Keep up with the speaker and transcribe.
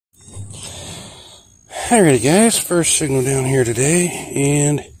Alrighty guys, first signal down here today,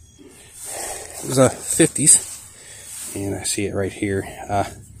 and it was a 50s, and I see it right here.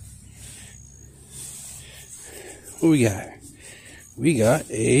 What we got? We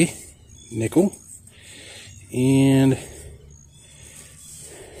got a nickel, and I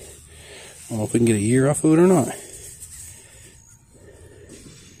don't know if we can get a year off of it or not.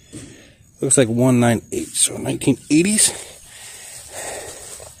 Looks like 198, so 1980s.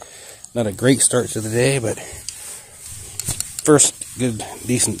 Not a great start to the day, but first good,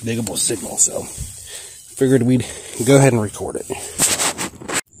 decent, diggable signal, so figured we'd go ahead and record it.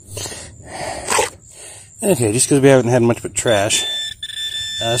 Okay, just because we haven't had much but trash.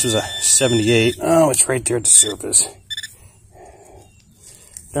 This was a 78. Oh, it's right there at the surface.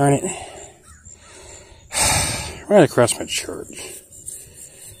 Darn it. Right across my church.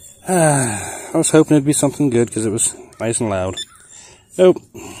 I was hoping it'd be something good because it was nice and loud. Nope.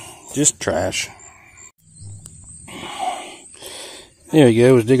 Just trash. There you go.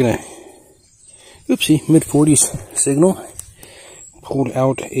 I was digging a oopsie mid-40s signal. Pulled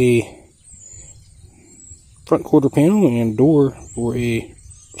out a front quarter panel and door for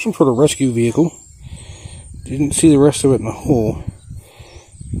some sort of rescue vehicle. Didn't see the rest of it in the hole.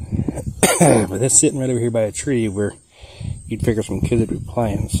 But that's sitting right over here by a tree where you'd figure some kids would be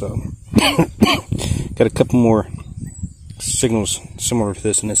playing. So got a couple more signals similar to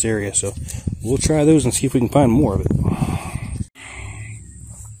this in this area, so we'll try those and see if we can find more of it.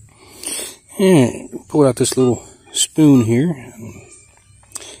 And pull out this little spoon here.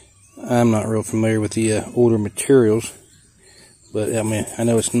 I'm not real familiar with the older materials, but I mean, I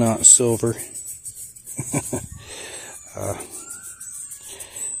know it's not silver.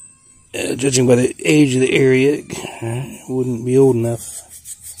 Judging by the age of the area, it wouldn't be old enough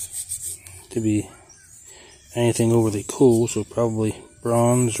to be anything overly cool, so probably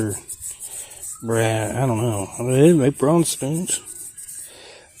bronze or brass. I don't know. I mean, they make bronze spoons,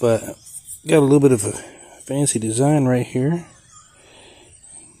 but got a little bit of a fancy design right here.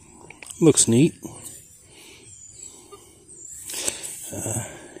 Looks neat.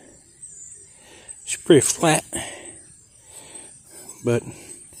 It's pretty flat, but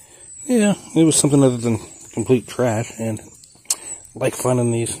yeah, it was something other than complete trash, and I like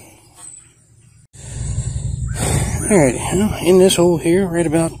finding these. Alright, well, in this hole here, right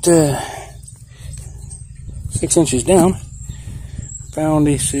about 6 inches down, found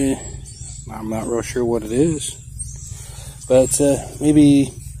this, I'm not real sure what it is, but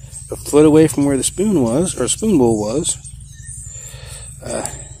maybe a foot away from where the spoon was, or spoon bowl was.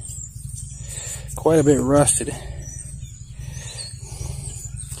 Quite a bit rusted.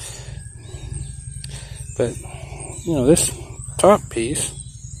 But, you know, this top piece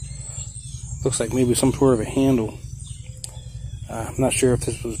looks like maybe some sort of a handle. I'm not sure if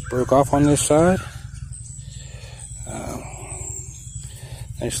this was broke off on this side.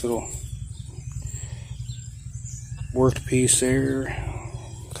 Nice little worked piece there.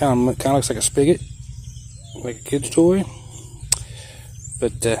 Kind of looks like a spigot, like a kid's toy.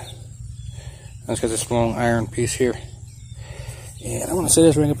 But that's got this long iron piece here. And I want to say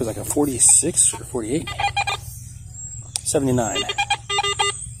this ring up is like a 46 or 48. 79.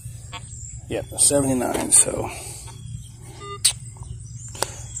 Yep, 79, so.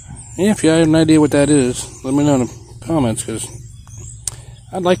 Yeah, if you have an idea what that is, let me know in the comments, because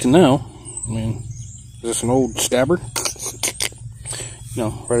I'd like to know. I mean, is this an old stabber?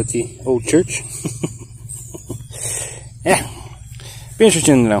 No, right at the old church. Yeah, be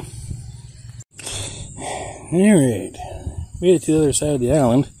interesting to know. Alright, made it to the other side of the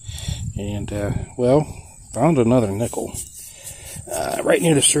island, and, well, found another nickel. Right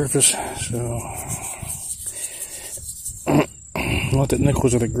near the surface, so not that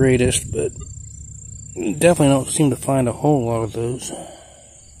nickels are the greatest, but definitely don't seem to find a whole lot of those.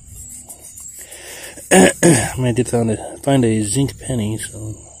 I mean, I did find a zinc penny, so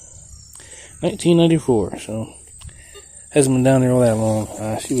 1994, so hasn't been down there all that long.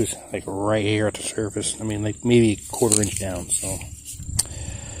 She was like right here at the surface. I mean, like maybe a quarter inch down, so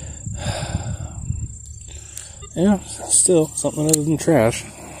yeah, still something other than trash.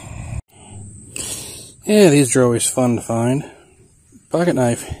 Yeah, these are always fun to find. Pocket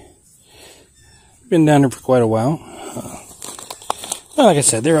knife. Been down there for quite a while. Well, like I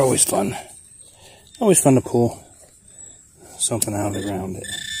said, they're always fun. Always fun to pull something out of the ground that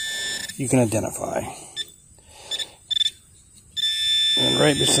you can identify. And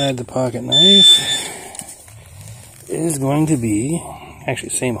right beside the pocket knife is going to be, actually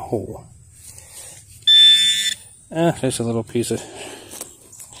same hole. Just a little piece of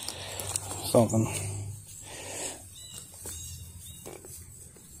something.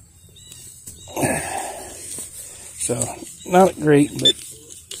 So, not great, but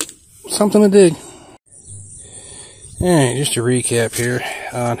something to dig. Alright, just to recap here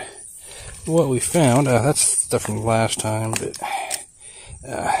on what we found. That's stuff from last time, but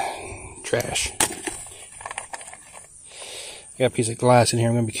trash. Got a piece of glass in here.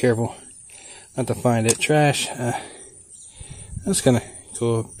 I'm going to be careful not to find it. Trash. That's kind of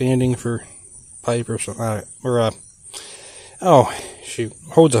cool. Banding for pipe or something. Oh, shoot.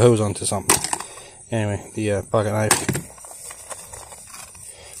 Holds a hose onto something. Anyway, the pocket knife.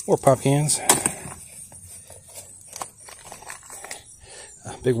 More pop cans.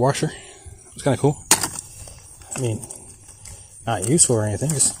 Big washer. It's kind of cool. I mean, not useful or anything,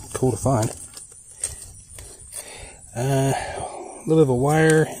 just cool to find. A little bit of a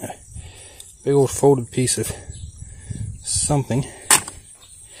wire. Big old folded piece of something.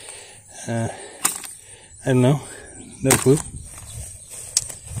 I don't know. No clue.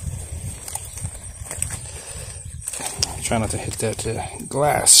 Try not to hit that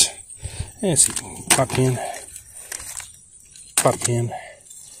glass. And see, pop can. Pop can.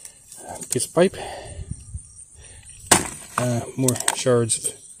 Piece of pipe. More shards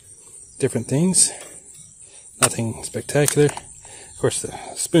of different things. Nothing spectacular. Of course, the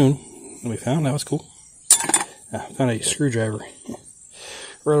spoon that we found, that was cool. Found a screwdriver.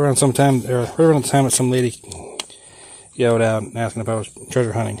 Right around the time that some lady yelled out asking if I was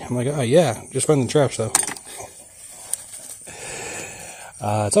treasure hunting. I'm like, oh yeah, just finding the traps though.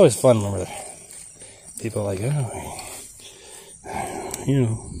 It's always fun, remember that. People are like, oh, you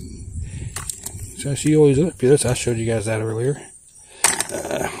know. So she always up here. I showed you guys that earlier.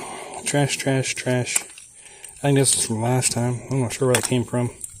 Trash. I think this is from last time. I'm not sure where that came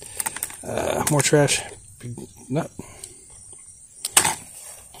from. More trash. Not.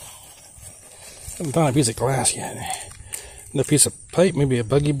 Haven't found a piece of glass yet. Another piece of pipe, maybe a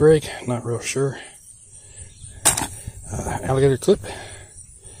buggy brake. Not real sure. Alligator clip.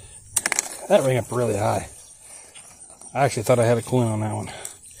 That rang up really high. I actually thought I had a coin on that one.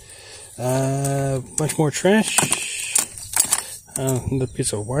 Bunch more trash. Another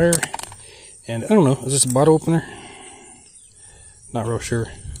piece of wire. And I don't know, is this a bottle opener? Not real sure.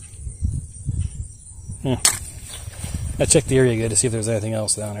 Yeah. I checked the area good to see if there was anything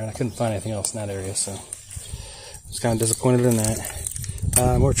else down there, and I couldn't find anything else in that area, so I was kind of disappointed in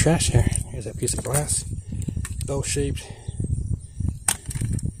that. More trash here. Here's that piece of glass. Bell-shaped.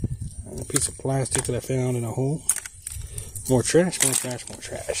 A piece of plastic that I found in a hole. More trash. More trash. More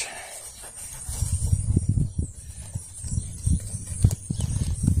trash.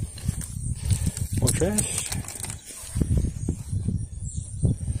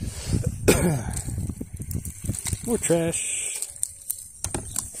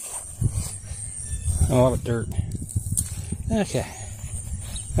 And a lot of dirt. Okay.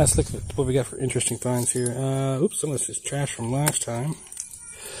 Let's look at what we got for interesting finds here. Oops, some of this is trash from last time.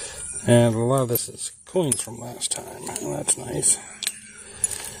 And a lot of this is coins from last time. Well, that's nice.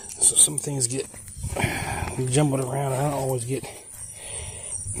 So some things get jumbled around. I don't always get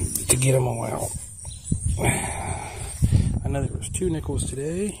to get them all out. I know there was 2 nickels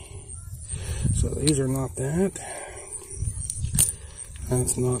today. So these are not that.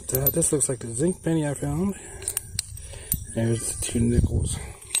 That's not that. This looks like the zinc penny I found. There's the 2 nickels.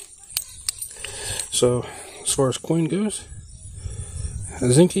 So as far as coin goes, a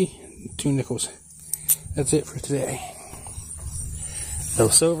zinky, 2 nickels. That's it for today. No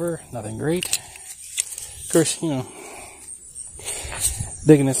silver, nothing great. Of course, you know,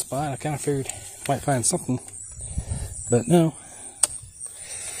 digging this spot, I kind of figured I might find something, but no.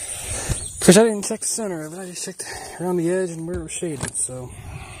 Of course, I didn't check the center of it. I just checked around the edge and where it was shaded. So,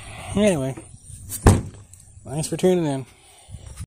 anyway, thanks for tuning in.